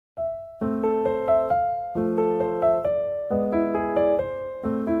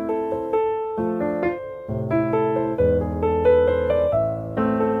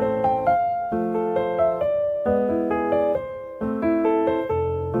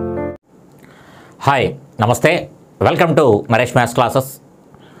Hi నమస్తే welcome to Naresh maths classes.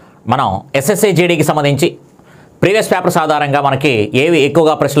 మనం SSC జీడీకి సంబంధించి ప్రీవియస్ పేపర్స్ ఆధారంగా మనకి ఏవి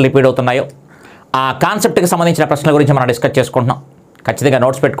ఎక్కువగా ప్రశ్నలు రిపీట్ అవుతున్నాయో ఆ కాన్సెప్ట్కి సంబంధించిన ప్రశ్నల గురించి మనం డిస్కస్ చేసుకుంటున్నాం. ఖచ్చితంగా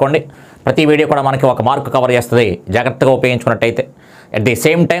నోట్స్ పెట్టుకోండి. ప్రతి వీడియో కూడా మనకి ఒక మార్క్ కవర్ చేస్తుంది జాగ్రత్తగా ఉపయోగించుకున్నట్టయితే. అట్ ది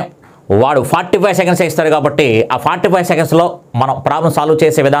సేమ్ టైం వాడు 45 సెకండ్స్ ఇస్తారు కాబట్టి ఆ 45 సెకండ్స్లో మనం ప్రాబ్లం సాల్వ్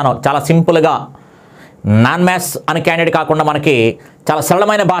చేసే విధానం చాలా సింపుల్గా నాన్ మ్యాథ్స్ అని క్యాండిడేట్ కాకుండా మనకి చాలా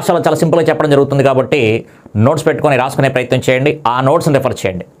సరళమైన భాషలో చాలా సింపుల్గా చెప్పడం జరుగుతుంది. కాబట్టి నోట్స్ పెట్టుకొని రాసుకునే ప్రయత్నం చేయండి. ఆ నోట్స్ని రిఫర్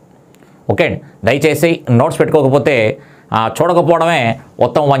చేయండి. ఓకే అండి, దయచేసి నోట్స్ పెట్టుకోకపోతే చూడకపోవడమే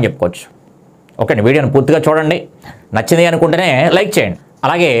ఉత్తమం అని చెప్పుకోవచ్చు. ఓకే అండి, వీడియోని పూర్తిగా చూడండి. నచ్చింది అనుకుంటేనే లైక్ చేయండి.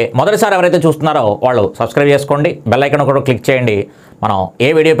 అలాగే మొదటిసారి ఎవరైతే చూస్తున్నారో వాళ్ళు సబ్స్క్రైబ్ చేసుకోండి. బెల్ ఐకాన్ కూడా క్లిక్ చేయండి. మనం ఏ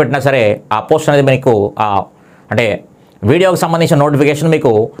వీడియో పెట్టినా సరే ఆ పోస్ట్ అనేది మీకు అంటే వీడియోకి సంబంధించిన నోటిఫికేషన్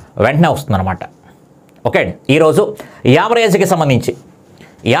మీకు వెంటనే వస్తుందన్నమాట. ఓకే అండి, ఈరోజు యావరేజ్కి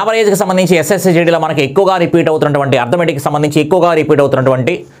సంబంధించి ఎస్ఎస్సి జీడీలో మనకి ఎక్కువగా రిపీట్ అవుతున్నటువంటి అర్థమెటిక్కి సంబంధించి ఎక్కువగా రిపీట్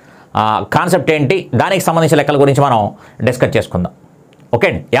అవుతున్నటువంటి కాన్సెప్ట్ ఏంటి, దానికి సంబంధించిన లెక్కల గురించి మనం డిస్కస్ చేసుకుందాం. ఓకే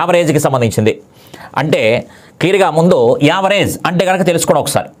అండి, యావరేజ్కి సంబంధించింది అంటే క్లియర్గా ముందు యావరేజ్ అంటే కనుక తెలుసుకోండి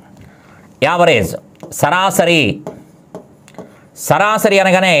ఒకసారి. యావరేజ్ సరాసరి. సరాసరి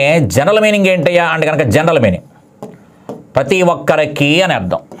అనగానే జనరల్ మీనింగ్ ఏంటయ్యా అంటే కనుక జనరల్ మీనింగ్ ప్రతి ఒక్కరికి అని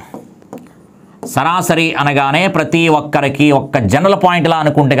అర్థం. సరాసరి అనగానే ప్రతి ఒక్కరికి ఒక్క జనరల్ పాయింట్లా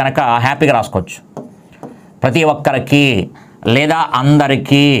అనుకుంటే కనుక హ్యాపీగా రాసుకోవచ్చు. ప్రతి ఒక్కరికి లేదా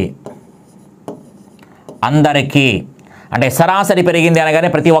అందరికీ. అంటే సరాసరి పెరిగింది అనగానే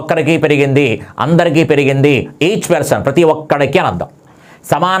ప్రతి ఒక్కరికి పెరిగింది, అందరికీ పెరిగింది, ఈచ్ పర్సన్ ప్రతి ఒక్కడికి అని అర్థం.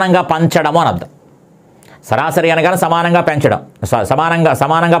 సమానంగా పంచడము అని అర్థం. సరాసరి అనగానే సమానంగా పెంచడం,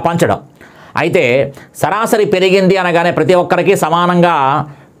 సమానంగా పంచడం. అయితే సరాసరి పెరిగింది అనగానే ప్రతి ఒక్కరికి సమానంగా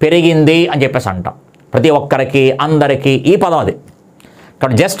పెరిగింది అని చెప్పేసి అంటాం. ప్రతి ఒక్కరికి, అందరికీ ఈ పదం అది.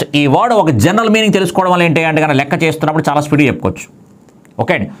 కాబట్టి జస్ట్ ఈ వర్డ్ ఒక జనరల్ మీనింగ్ తెలుసుకోవడం వల్ల ఏంటి అంటే కనుక లెక్క చేస్తున్నప్పుడు చాలా స్పీడ్గా చెప్పుకోవచ్చు.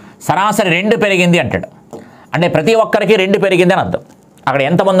 ఓకే అండి, సరాసరి 2 పెరిగింది అంటాడు అంటే ప్రతి ఒక్కరికి 2 పెరిగింది అని అర్థం. అక్కడ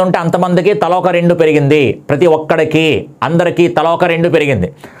ఎంతమంది ఉంటే అంతమందికి తల ఒక 2 పెరిగింది. ప్రతి ఒక్కడికి, అందరికీ తల ఒక 2 పెరిగింది.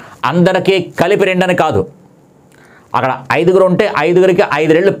 అందరికీ కలిపి 2 అని కాదు. అక్కడ 5 ఉంటే 5కి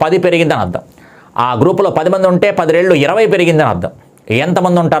 5 రెళ్ళు 10 పెరిగింది అని అర్థం. ఆ గ్రూపులో 10 మంది ఉంటే 10 రెళ్ళు 20 పెరిగింది అని అర్థం.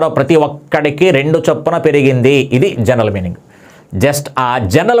 ఎంతమంది ఉంటారో ప్రతి ఒక్కడికి 2 చొప్పున పెరిగింది. ఇది జనరల్ మీనింగ్. జస్ట్ ఆ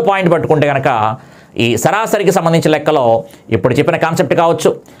జనరల్ పాయింట్ పట్టుకుంటే కనుక ఈ సరాసరికి సంబంధించిన లెక్కలో ఇప్పుడు చెప్పిన కాన్సెప్ట్ కావచ్చు,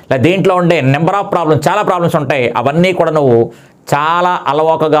 లేదా దీంట్లో ఉండే నెంబర్ ఆఫ్ ప్రాబ్లమ్స్, చాలా ప్రాబ్లమ్స్ ఉంటాయి. అవన్నీ కూడా నువ్వు చాలా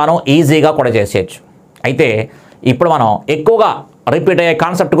అలవోకగాను ఈజీగా కూడా చేసేయచ్చు. అయితే ఇప్పుడు మనం ఎక్కువగా రిపీట్ అయ్యే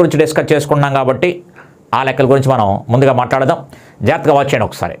కాన్సెప్ట్ గురించి డిస్కస్ చేసుకున్నాం కాబట్టి ఆ లెక్కల గురించి మనం ముందుగా మాట్లాడదాం. జాగ్రత్తగా వాచ్ చేయండి.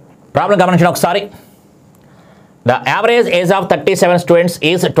 ఒకసారి ప్రాబ్లం గమనించండి ఒకసారి. The average age of 37 students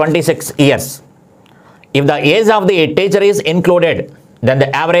is 26 years. If the age of the teacher is included, then the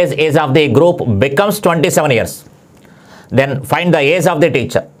average age of the group becomes 27 years. Then find the age of the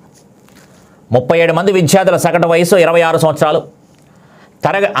teacher. 37 మంది విద్యార్థుల సగటు వయసు 26 సంవత్సరాలు.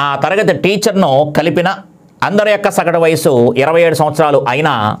 తరగతి టీచర్ను కలిపిన అందరి యొక్క సగటు వయసు 27 సంవత్సరాలు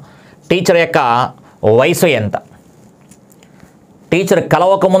అయినా టీచర్ యొక్క వయసు ఎంత? టీచర్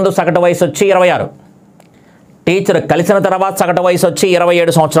కలవకముందు సగటు వయసు వచ్చి 26, టీచర్ కలిసిన తర్వాత సగటు వయసు వచ్చి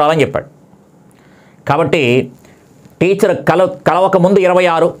 27 సంవత్సరాలు అని చెప్పాడు. కాబట్టి టీచర్ కలవక ముందు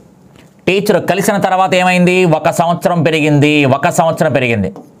 26, టీచర్ కలిసిన తర్వాత ఏమైంది? 1 సంవత్సరం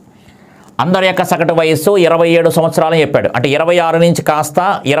పెరిగింది. అందరి యొక్క సగటు వయస్సు 27 సంవత్సరాలు అని చెప్పాడు. అంటే 26 నుంచి కాస్త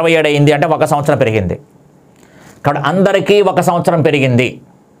 27 అయింది అంటే 1 సంవత్సరం పెరిగింది. కాబట్టి అందరికీ 1 సంవత్సరం పెరిగింది.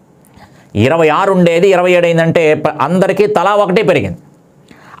 26 ఉండేది 27 అయిందంటే అందరికీ తలా 1 పెరిగింది.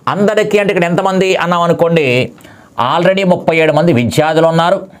 అందరికీ అంటే ఇక్కడ ఎంతమంది అన్నాం అనుకోండి, ఆల్రెడీ 37 మంది విద్యార్థులు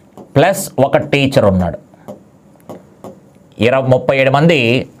ఉన్నారు ప్లస్ ఒక టీచర్ ఉన్నాడు. 37 మంది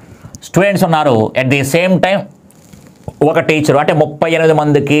స్టూడెంట్స్ ఉన్నారు. అట్ ది సేమ్ టైం ఒక టీచరు అంటే 38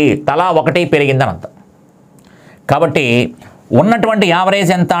 మందికి తలా 1 పెరిగిందని అర్థం. కాబట్టి ఉన్నటువంటి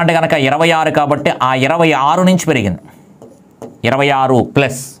యావరేజ్ ఎంత అంటే కనుక 26. కాబట్టి ఆ 26 నుంచి పెరిగింది. 26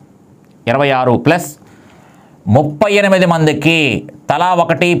 ప్లస్ 38 మందికి తలా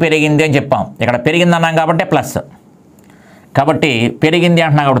 1 పెరిగింది అని చెప్పాం. ఇక్కడ పెరిగింది అన్నాం కాబట్టి ప్లస్, కాబట్టి పెరిగింది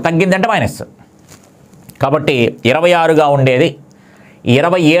అంటున్నాం కాబట్టి తగ్గింది అంటే మైనస్. కాబట్టి 26గా ఉండేది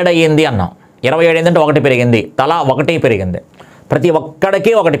 27 అయ్యింది అన్నాం. 27 అయిందంటే 1 పెరిగింది, తలా 1 పెరిగింది. ప్రతి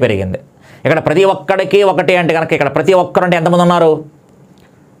ఒక్కడికి 1 పెరిగింది. ఇక్కడ ప్రతి ఒక్కడికి 1 అంటే కనుక ఇక్కడ ప్రతి ఒక్కరు అంటే ఎంతమంది ఉన్నారు?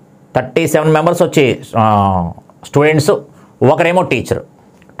 37 మెంబర్స్ వచ్చి స్టూడెంట్స్, ఒకరేమో టీచర్.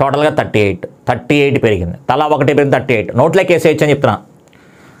 టోటల్గా 38 పెరిగింది. తలా 1 పెరిగింది, 38. నోట్లోకి వేసేయచ్చు అని చెప్తున్నా.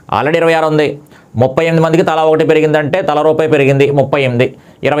 ఆల్రెడీ 26 ఉంది. 38 మందికి తలా 1 పెరిగిందంటే తల రూపాయి పెరిగింది 38.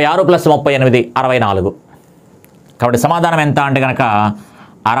 26 + 38 64. కాబట్టి సమాధానం ఎంత అంటే కనుక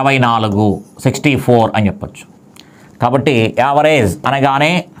 64 64 అని చెప్పొచ్చు. కాబట్టి యావరేజ్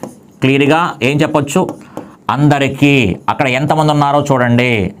అనగానే క్లియర్గా ఏం చెప్పొచ్చు, అందరికీ. అక్కడ ఎంతమంది ఉన్నారో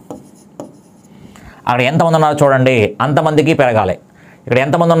చూడండి, అక్కడ ఎంతమంది ఉన్నారో చూడండి, అంతమందికి పెరగాలి. ఇక్కడ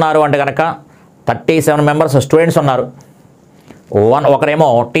ఎంతమంది ఉన్నారు అంటే కనుక 37 మెంబర్స్ స్టూడెంట్స్ ఉన్నారు, ఒకరేమో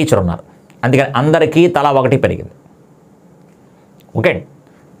టీచర్ ఉన్నారు, అందుకని అందరికీ తలా 1 పెరిగింది. ఓకే,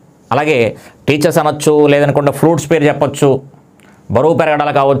 అలాగే టీచర్స్ అనొచ్చు, లేదనుకుంటే ఫ్రూట్స్ పేరు చెప్పొచ్చు, బరువు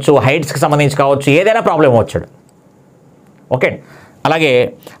పెరగడాలు కావచ్చు, హైట్స్కి సంబంధించి కావచ్చు, ఏదైనా ప్రాబ్లం వచ్చాడు. ఓకే, అలాగే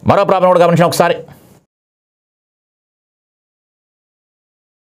మరో ప్రాబ్లం కూడా గమనించిన ఒకసారి.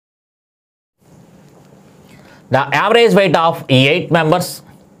 The average weight of 8 members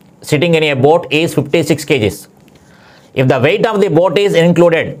sitting in a boat is 56 kgs. If the weight of the boat is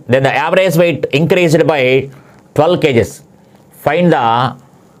included, then the average weight increased by 12 kgs. Find the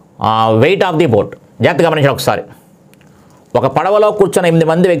weight of the boat. జాగ్రత్తగా గమనించండి ఒకసారి. ఒక పడవలో కూర్చున్న 8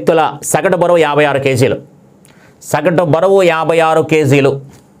 మంది వ్యక్తుల సగటు బరువు 56 కేజీలు. సగటు బరువు 56 కేజీలు.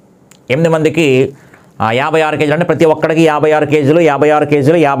 8 మందికి 56 కేజీలు అంటే ప్రతి ఒక్కడికి 56 కేజీలు 56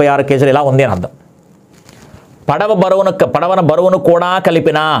 కేజీలు 56 కేజీలు ఇలా ఉంది అని అర్థం. పడవ బరువును కూడా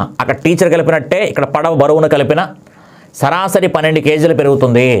కలిపిన, అక్కడ టీచర్ కలిపినట్టే ఇక్కడ పడవ బరువును కలిపిన సరాసరి 12 కేజీలు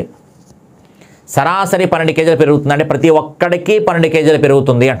పెరుగుతుంది. సరాసరి 12 కేజీలు పెరుగుతుంది అంటే ప్రతి ఒక్కడికి 12 కేజీలు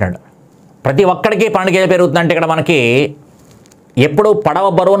పెరుగుతుంది అంటాడు. ప్రతి ఒక్కడికి 12 కేజీలు పెరుగుతుంది అంటే ఇక్కడ మనకి ఎప్పుడు పడవ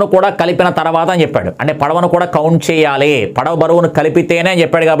బరువును కూడా కలిపిన తర్వాత అని చెప్పాడు. అంటే పడవను కూడా కౌంట్ చేయాలి, పడవ బరువును కలిపితేనే అని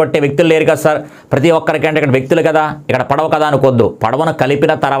చెప్పాడు. కాబట్టి వ్యక్తులు లేరు కదా సార్, ప్రతి ఒక్కరికి అంటే ఇక్కడ వ్యక్తులు కదా, ఇక్కడ పడవ కదా అనుకోద్దు, పడవను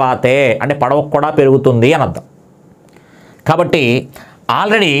కలిపిన తర్వాతే, అంటే పడవ కూడా పెరుగుతుంది అని అర్థం. కాబట్టి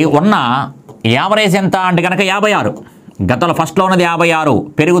ఆల్రెడీ ఉన్న యావరేజ్ ఎంత అంటే కనుక 56, గతంలో ఫస్ట్లో ఉన్నది 56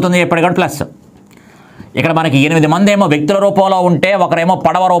 పెరుగుతుంది చెప్పాడు కాబట్టి ప్లస్. ఇక్కడ మనకి 8 మంది ఏమో వ్యక్తుల రూపంలో ఉంటే ఒకరేమో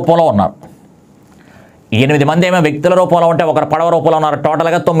పడవ రూపంలో ఉన్నారు. 8 మంది ఏమో వ్యక్తుల రూపంలో ఉంటే ఒకరు పడవ రూపంలో ఉన్నారు.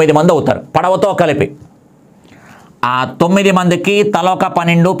 టోటల్గా 9 మంది అవుతారు పడవతో కలిపి. ఆ 9 మందికి తలొక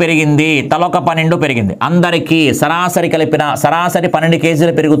 12 పెరిగింది, తలొక 12 పెరిగింది. అందరికీ సరాసరి కలిపిన సరాసరి 12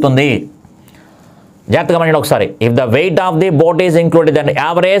 కేజీలు పెరుగుతుంది. జాగ్రత్తగా గమనించండి ఒకసారి. If the weight of the boat is included then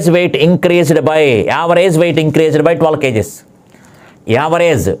average wait increased by 12 kgs.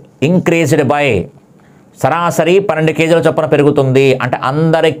 Average increased by సరాసరి 12 కేజీల చొప్పున పెరుగుతుంది. అంటే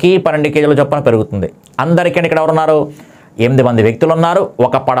అందరికీ 12 కేజీల చొప్పున పెరుగుతుంది. అందరికీ అంటే ఇక్కడ ఎవరున్నారు, 8 మంది వ్యక్తులు ఉన్నారు,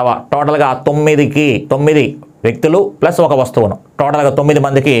 ఒక పడవ. టోటల్గా 9 వ్యక్తులు ప్లస్ ఒక వస్తువును, టోటల్గా 9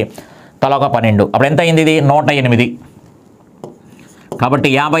 మందికి తల ఒక 12. అప్పుడు ఎంత అయింది, ఇది 108. కాబట్టి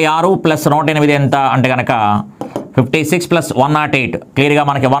 56 ప్లస్ 108 ఎంత అంటే కనుక 56 ప్లస్ 108 క్లియర్గా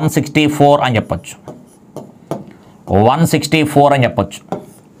మనకి 164 అని చెప్పొచ్చు. 164 అని చెప్పొచ్చు.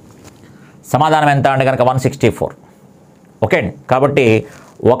 సమాధానం ఎంత అంటే కనుక 164. ఓకే, కాబట్టి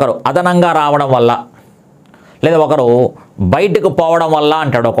ఒకరు అదనంగా రావడం వల్ల లేదా ఒకరు బయటకు పోవడం వల్ల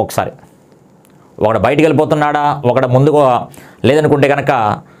అంటాడు. ఒక్కొక్కసారి ఒకడు బయటికి వెళ్ళిపోతున్నాడా, ఒకడు ముందుకు లేదనుకుంటే కనుక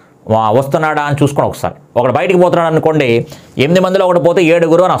వస్తున్నాడా అని చూసుకోండి ఒకసారి. ఒకడు బయటికి పోతున్నాడు అనుకోండి, 8 మందిలో ఒకటి పోతే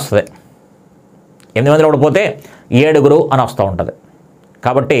 7 అని వస్తుంది. 8 మందిలో ఒకటి పోతే 7 అని వస్తూ ఉంటుంది.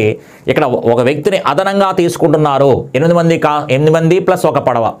 కాబట్టి ఇక్కడ ఒక వ్యక్తిని అదనంగా తీసుకుంటున్నారు. 8 మంది ప్లస్ ఒక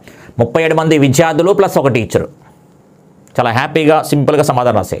పడవ, 37 మంది విద్యార్థులు ప్లస్ ఒక టీచరు. చాలా హ్యాపీగా సింపుల్గా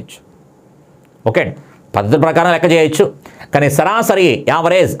సమాధానం రాసేయచ్చు. ఓకే, పద్ధతి ప్రకారం లెక్క చేయొచ్చు. కానీ సరాసరి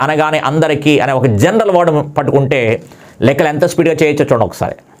యావరేజ్ అనగానే అందరికీ అనే ఒక జనరల్ వర్డ్ పట్టుకుంటే లెక్కలు ఎంత స్పీడ్గా చేయొచ్చు చూడండి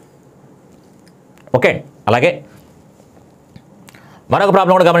ఒకసారి. ఓకే, అలాగే మరొక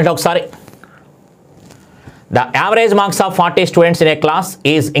ప్రాబ్లం కూడా గమనించండి ఒకసారి. The average marks of 40 students in a class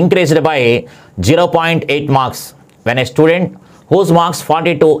is increased by 0.8 marks when a student whose marks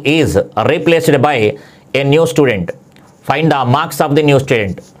 42 is replaced by a new student. Find the marks of the new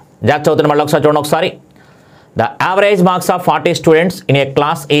student. జాగ్రత్త చదువుతున్న మళ్ళీ ఒకసారి చూడండి ఒకసారి. The average marks of 40 students in a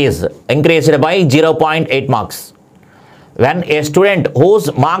class is increased by 0.8 marks when a student whose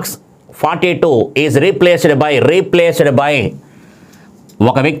marks 42 is replaced by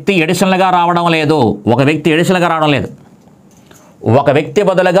ఒక వ్యక్తి ఎడిషనల్గా రావడం లేదు. ఒక వ్యక్తి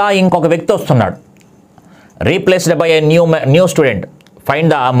బదులుగా ఇంకొక వ్యక్తి వస్తున్నాడు. Replaced by a new student. Find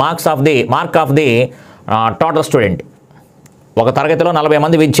the mark of the total student. ఒక తరగతిలో 40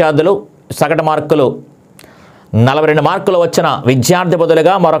 మంది విద్యార్థులు, సగటు మార్కులు 42 మార్కులు వచ్చిన విద్యార్థి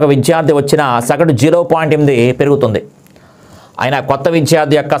బదులుగా మరొక విద్యార్థి వచ్చిన సగటు 0.8 పెరుగుతుంది. అయినా కొత్త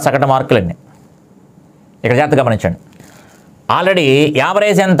విద్యార్థి యొక్క సగటు మార్కులన్నీ ఇక్కడ జాగ్రత్తగా గమనించండి. ఆల్రెడీ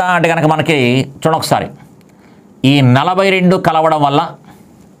యావరేజ్ ఎంత అంటే కనుక మనకి చూడండి ఒకసారి. ఈ 42 కలవడం వల్ల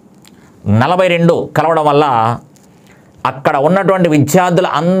అక్కడ ఉన్నటువంటి విద్యార్థుల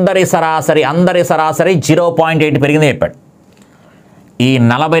అందరి సరాసరి 0.8 పెరిగింది చెప్పాడు. ఈ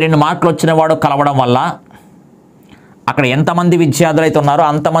 42 మార్కులు వచ్చిన వాడు కలవడం వల్ల అక్కడ ఎంతమంది విద్యార్థులు అయితే ఉన్నారో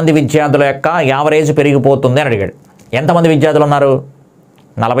అంతమంది విద్యార్థుల యొక్క యావరేజ్ పెరిగిపోతుంది అని అడిగాడు. ఎంతమంది విద్యార్థులు ఉన్నారు?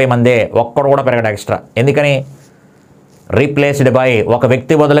 40 మందే. ఒక్కడు కూడా పెరగడు ఎక్స్ట్రా. ఎందుకని? రీప్లేస్డ్ బై ఒక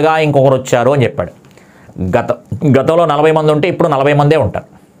వ్యక్తి బదులుగా ఇంకొకరు వచ్చారు అని చెప్పాడు. గతంలో 40 మంది ఉంటే ఇప్పుడు 40 మందే ఉంటారు.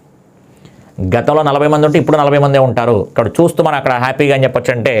 గతంలో 40 మంది ఉంటే ఇప్పుడు 40 మందే ఉంటారు. ఇక్కడ చూస్తూ మనం అక్కడ హ్యాపీగా అని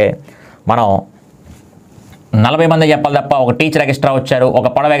చెప్పొచ్చు. అంటే మనం 40 మంది చెప్పాలి తప్ప ఒక టీచర్ ఎక్స్ట్రా వచ్చారు, ఒక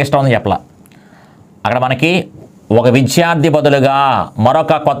పడవ ఎక్స్ట్రా ఉందని చెప్పాల. అక్కడ మనకి ఒక విద్యార్థి బదులుగా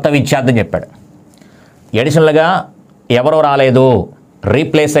మరొక కొత్త విద్యార్థిని చెప్పాడు. ఎడిషనల్గా ఎవరో రాలేదు,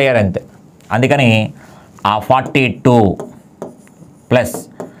 రీప్లేస్ అయ్యారంతే. అందుకని ఆ 42 ప్లస్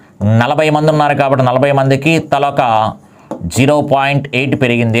 40 మంది ఉన్నారు కాబట్టి 40 మందికి తలొక 0.8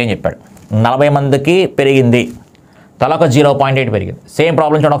 పెరిగింది అని చెప్పాడు. 40 మందికి పెరిగింది, తలొక 0.8 పెరిగింది. సేమ్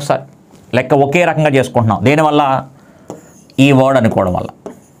ప్రాబ్లం చూడండి ఒకసారి. లెక్క ఒకే రకంగా చేసుకుంటున్నాం. దేనివల్ల? ఈ వర్డ్ అనుకోవడం వల్ల.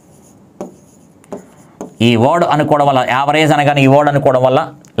 ఈ వర్డ్ అనుకోవడం వల్ల, యావరేజ్ అనగానే ఈ వర్డ్ అనుకోవడం వల్ల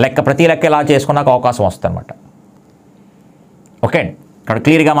లెక్క ప్రతి లెక్క ఇలా చేసుకున్నాక అవకాశం వస్తుంది అనమాట. ఓకే, ఇక్కడ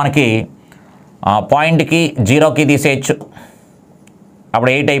క్లియర్గా మనకి పాయింట్కి 0కి తీసేయచ్చు.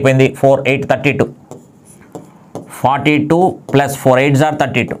 అప్పుడు 8 అయిపోయింది. 4 8 32. 42 ప్లస్ 4 8s are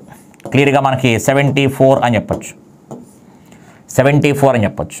 32. క్లియర్గా మనకి 74 అని చెప్పచ్చు. 74 అని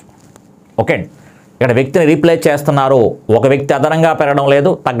చెప్పచ్చు. ఓకే, ఇక్కడ వ్యక్తిని రీప్లేస్ చేస్తున్నారు. ఒక వ్యక్తి అదనంగా పెరగడం లేదు,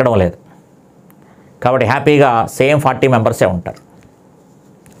 తగ్గడం లేదు. కాబట్టి హ్యాపీగా సేమ్ 40 మెంబర్సే ఉంటారు.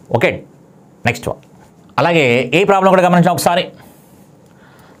 Okay, next one. అలాగే ఈ ప్రాబ్లం కూడా గమనించాం ఒకసారి.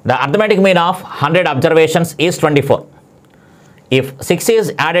 The arithmetic mean of 100 observations is 24. If 6 is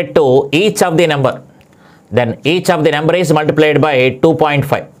added to each of the number, then each of the number is multiplied by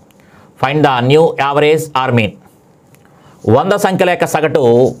 2.5. Find the new average are mean. 100 సంఖ్యల యొక్క సగటు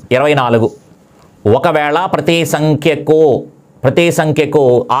 24. ఒకవేళ ప్రతి సంఖ్యకు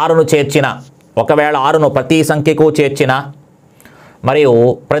 6ను చేర్చిన, ఒకవేళ 6ను ప్రతి సంఖ్యకు చేర్చిన మరియు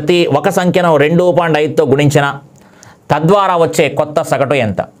ప్రతి ఒక సంఖ్యను 2.5తో గుణించిన, తద్వారా వచ్చే కొత్త సగటు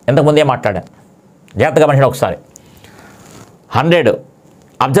ఎంత? ఇంతకుముందే మాట్లాడాను, జాగ్రత్తగా గమనించండి ఒకసారి. 100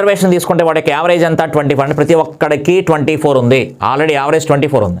 అబ్జర్వేషన్ తీసుకుంటే వాడికి యావరేజ్ ఎంత? 24. అంటే ప్రతి ఒక్కడికి 24 ఉంది. ఆల్రెడీ యావరేజ్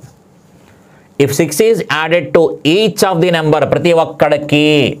 24 ఉంది. If 6 is added to each of the number, ప్రతి ఒక్కడికి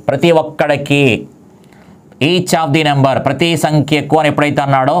ఈచ్ ఆఫ్ ది నెంబర్, ప్రతి సంఖ్యకు అని ఎప్పుడైతే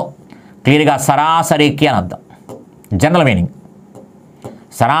అన్నాడో క్లియర్గా సరాసరికి అని అర్థం. జనరల్ మీనింగ్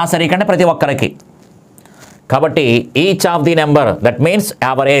సరాసరి కంటే ప్రతి ఒక్కరికి. కాబట్టి each of the number that means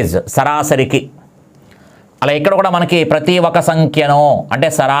average, సరాసరికి. అలా ఇక్కడ కూడా మనకి ప్రతి ఒక్క సంఖ్యను అంటే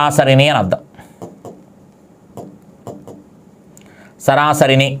సరాసరిని అని అర్థం.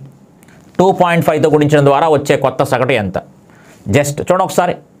 సరాసరిని 2.5తో గుణించడం ద్వారా వచ్చే కొత్త సగటు ఎంత? జస్ట్ చూడండి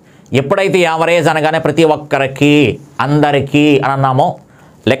ఒకసారి. ఎప్పుడైతే యావరేజ్ అనగానే ప్రతి ఒక్కరికి, అందరికీ అని అన్నామో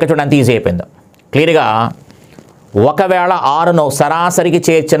లెక్క చూడండి ఎంత ఈజీ అయిపోయిందో. క్లియర్గా ఒకవేళ 6ను సరాసరికి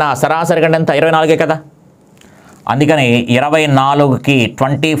చేర్చిన, సరాసరి కంటే ఎంత? 24 కదా. అందుకని 24కి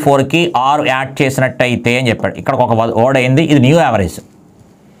 24కి 6 యాడ్ చేసినట్టయితే అని చెప్పాడు. ఇక్కడ ఒక వర్డ్ అయింది, ఇది న్యూ యావరేజ్.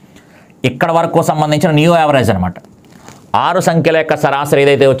 ఇక్కడ వరకు సంబంధించిన న్యూ యావరేజ్ అనమాట. 6 సంఖ్యల యొక్క సరాసరి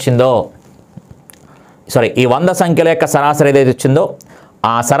ఏదైతే వచ్చిందో, ఈ 100 సంఖ్యల యొక్క సరాసరి ఏదైతే వచ్చిందో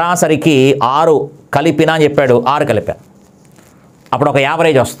ఆ సరాసరికి 6 కలిపినా అని చెప్పాడు. 6 కలిపాను, అప్పుడు ఒక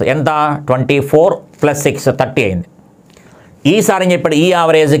యావరేజ్ వస్తుంది. ఎంత? 24 + 6 30 అయింది. ఈసారి అని చెప్పాడు ఈ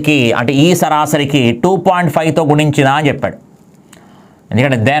యావరేజ్కి అంటే ఈ సరాసరికి 2.5తో గుణించినా అని చెప్పాడు.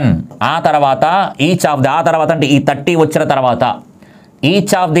 ఎందుకంటే దెన్ ఆ తర్వాత ఈచ్ ఆఫ్ ది, ఆ తర్వాత అంటే ఈ 30 వచ్చిన తర్వాత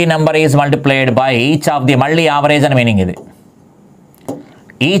each of the number is multiplied by each of the, మళ్ళీ యావరేజ్ అని మీనింగ్ ఇది.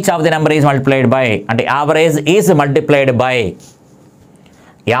 Each of the number is multiplied by అంటే average is multiplied by,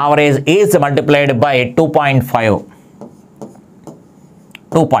 average is multiplied by 2.5.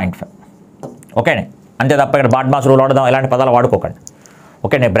 Okay, అంతే తప్ప ఇక్కడ బాడ్మాస్ రూల్ వాడదాం ఇలాంటి పదాలు వాడుకోకండి.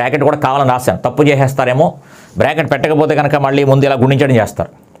 ఓకే, నేను బ్రాకెట్ కూడా కావాలని రాశాను, తప్పు చేసేస్తారేమో. బ్రాకెట్ పెట్టకపోతే కనుక మళ్ళీ ముందు ఇలా గుణించడం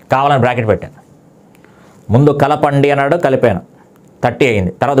చేస్తారు. కావాలని బ్రాకెట్ పెట్టాను. ముందు కలపండి అన్నాడు, కలిపాను, 30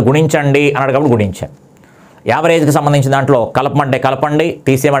 అయింది. తర్వాత గుణించండి అన్నాడు కాబట్టి గుణించాను. యావరేజ్కి సంబంధించిన దాంట్లో కలపమంటే కలపండి,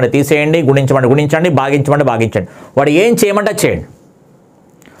 తీసేయమంటే తీసేయండి, గుణించమంటే గుణించండి, భాగించమంటే భాగించండి. వాడు ఏం చేయమంటే చేయండి.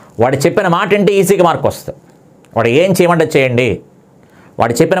 వాడు చెప్పిన మాట అంటే ఈజీగా మార్క్ వస్తుంది. వాడు ఏం చేయమంటే చేయండి,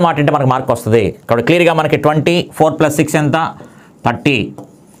 వాడు చెప్పిన మాట అంటే మనకు మార్క్ వస్తుంది. కాబట్టి క్లియర్గా మనకి 24 + 6 ఎంత? 30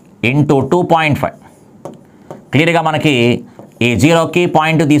 × 2.5. క్లియర్గా మనకి ఈ 0కి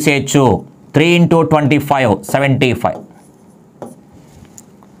పాయింట్ తీసేయచ్చు. 3 × 25 75.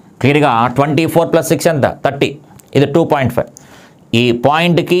 క్లియర్గా 24 + 6 ఎంత? 30. ఇది 2.5. ఈ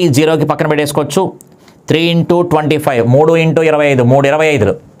పాయింట్కి 0కి పక్కన పెట్టేసుకోవచ్చు. 3 × 25 3 × 25 3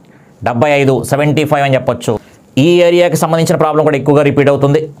 25 75 75 అని చెప్పొచ్చు. ఈ ఏరియాకి సంబంధించిన ప్రాబ్లం కూడా ఎక్కువగా రిపీట్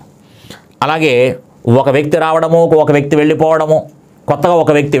అవుతుంది. అలాగే ఒక వ్యక్తి రావడము, ఒక వ్యక్తి వెళ్ళిపోవడము, కొత్తగా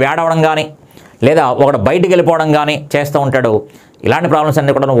ఒక వ్యక్తి వేడవడం కానీ, లేదా ఒకడు బయటికి వెళ్ళిపోవడం కానీ చేస్తూ ఉంటాడు. ఇలాంటి ప్రాబ్లమ్స్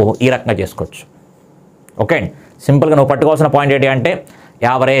అన్నీ కూడా నువ్వు ఈ రకంగా చేసుకోవచ్చు. ఓకే అండి. సింపుల్గా నువ్వు పట్టుకోవాల్సిన పాయింట్ ఏంటి అంటే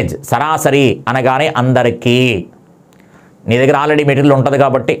యావరేజ్, సరాసరి అనగానే అందరికీ. నీ దగ్గర ఆల్రెడీ మెటీరియల్ ఉంటుంది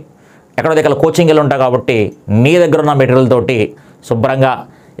కాబట్టి, ఎక్కడో దగ్గర కోచింగ్లు ఉంటాయి కాబట్టి, నీ దగ్గర ఉన్న మెటీరియల్ తోటి శుభ్రంగా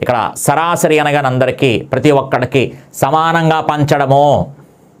ఇక్కడ సరాసరి అనగానే అందరికీ, ప్రతి ఒక్కడికి సమానంగా పంచడము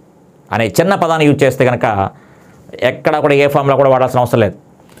అనే చిన్న పదాన్ని యూజ్ చేస్తే కనుక ఎక్కడ కూడా ఏ ఫామ్లో కూడా వాడాల్సిన అవసరం లేదు.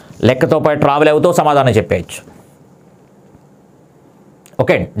 లెక్కతో పాటు ట్రావెల్ అవుతూ సమాధానం చెప్పేయచ్చు.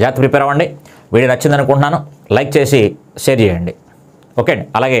 ఓకే అండి. జాగ్రత్త ప్రిపేర్ అవ్వండి. వీడియో నచ్చింది అనుకుంటున్నాను. లైక్ చేసి షేర్ చేయండి. ఓకే అండి.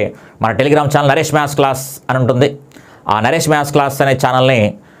 అలాగే మన Telegram channel Naresh maths class అని ఉంటుంది. ఆ నరేష్ మ్యాథ్స్ క్లాస్ అనే ఛానల్ని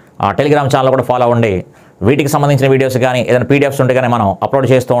టెలిగ్రామ్ ఛానల్ కూడా ఫాలో అవ్వండి. వీటికి సంబంధించిన వీడియోస్ కానీ ఏదైనా పీడిఎఫ్స్ ఉంటే కానీ మనం అప్లోడ్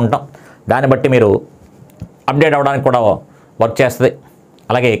చేస్తూ ఉంటాం. దాన్ని బట్టి మీరు అప్డేట్ అవ్వడానికి కూడా వర్క్ చేస్తుంది.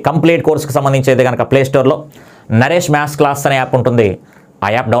 అలాగే కంప్లీట్ కోర్స్కి సంబంధించి అయితే కనుక ప్లే స్టోర్లో నరేష్ మ్యాథ్స్ క్లాస్ అనే యాప్ ఉంటుంది. ఆ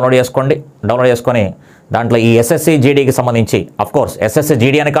యాప్ డౌన్లోడ్ చేసుకోండి. డౌన్లోడ్ చేసుకొని దాంట్లో ఈ ఎస్ఎస్సి జీడీకి సంబంధించి, అఫ్కోర్స్ ఎస్ఎస్సి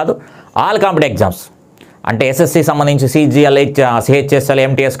జీడీ అని కాదు, ఆల్ కాంపిటేటివ్ ఎగ్జామ్స్ అంటే ఎస్ఎస్సి సంబంధించి సిజిఎల్, సిహెచ్ఎస్ఎల్,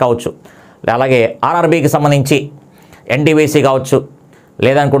 ఎంటీఎస్ కావచ్చు, అలాగే ఆర్ఆర్బీకి సంబంధించి ఎన్టీబీసీ కావచ్చు,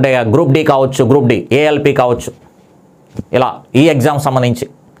 లేదనుకుంటే గ్రూప్ డి కావచ్చు, గ్రూప్ డి, ఏఎల్పి కావచ్చు, ఇలా ఈ ఎగ్జామ్ సంబంధించి,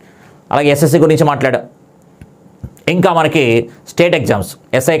 అలాగే ఎస్ఎస్సి గురించి మాట్లాడా. ఇంకా మనకి స్టేట్ ఎగ్జామ్స్,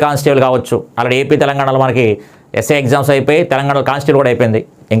 ఎస్ఐ కానిస్టేబుల్ కావచ్చు, అలాగే ఏపీ తెలంగాణలో మనకి ఎస్ఐ ఎగ్జామ్స్ అయిపోయి, తెలంగాణలో కానిస్టేబుల్ కూడా అయిపోయింది.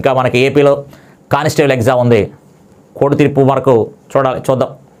 ఇంకా మనకి ఏపీలో కానిస్టేబుల్ ఎగ్జామ్ ఉంది. కోడి తీర్పు వరకు చూద్దాం.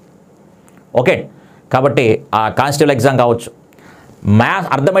 ఓకే. కాబట్టి ఆ కానిస్టేబుల్ ఎగ్జామ్ కావచ్చు, మ్యాథ్స్,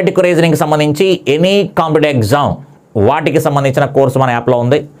 అర్థమెటిక్, రీజనింగ్కి సంబంధించి ఎనీ కాంపిటేటివ్ ఎగ్జామ్ వాటికి సంబంధించిన కోర్సు మన యాప్లో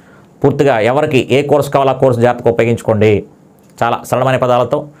ఉంది. పూర్తిగా ఎవరికి ఏ కోర్స్ కావాలో ఆ కోర్సు జాగ్రత్తగా ఉపయోగించుకోండి. చాలా సరళమైన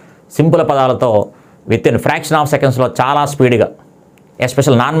పదాలతో, సింపుల్ పదాలతో, విత్ ఇన్ ఫ్రాక్షన్ ఆఫ్ సెకండ్స్లో చాలా స్పీడ్గా,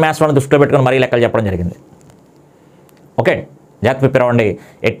 ఎస్పెషల్ నాన్ మ్యాథ్స్ వాళ్ళని దృష్టిలో పెట్టుకుని మరీ లెక్కలు చెప్పడం జరిగింది. ఓకే. జాగ్రత్త ప్రిపేర్ అవ్వండి.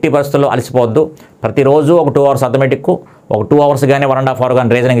 ఎట్టి పరిస్థితుల్లో అలసిపోవద్దు. ప్రతిరోజు ఒక 2 అవర్స్ అర్థమెటిక్, ఒక 2 అవర్స్ కానీ 1.5 అవర్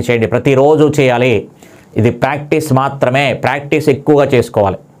కానీ రీజనింగ్ చేయండి. ప్రతిరోజు చేయాలి. ఇది ప్రాక్టీస్ మాత్రమే. ప్రాక్టీస్ ఎక్కువగా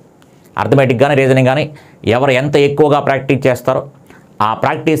చేసుకోవాలి. అర్థమెటిక్ కానీ రీజనింగ్ కానీ ఎవరు ఎంత ఎక్కువగా ప్రాక్టీస్ చేస్తారో ఆ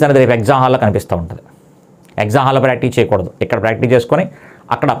ప్రాక్టీస్ అనేది రేపు ఎగ్జామ్ హాల్లో కనిపిస్తూ ఉంటుంది. ఎగ్జామ్ హాల్లో ప్రాక్టీస్ చేయకూడదు. ఇక్కడ ప్రాక్టీస్ చేసుకొని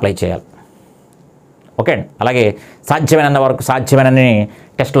అక్కడ అప్లై చేయాలి. ఓకే అండి. అలాగే సాధ్యమైనంత వరకు సాధ్యమైనన్ని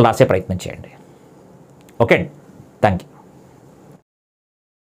టెస్టులు రాసే ప్రయత్నం చేయండి. ఓకే అండి. Thank you.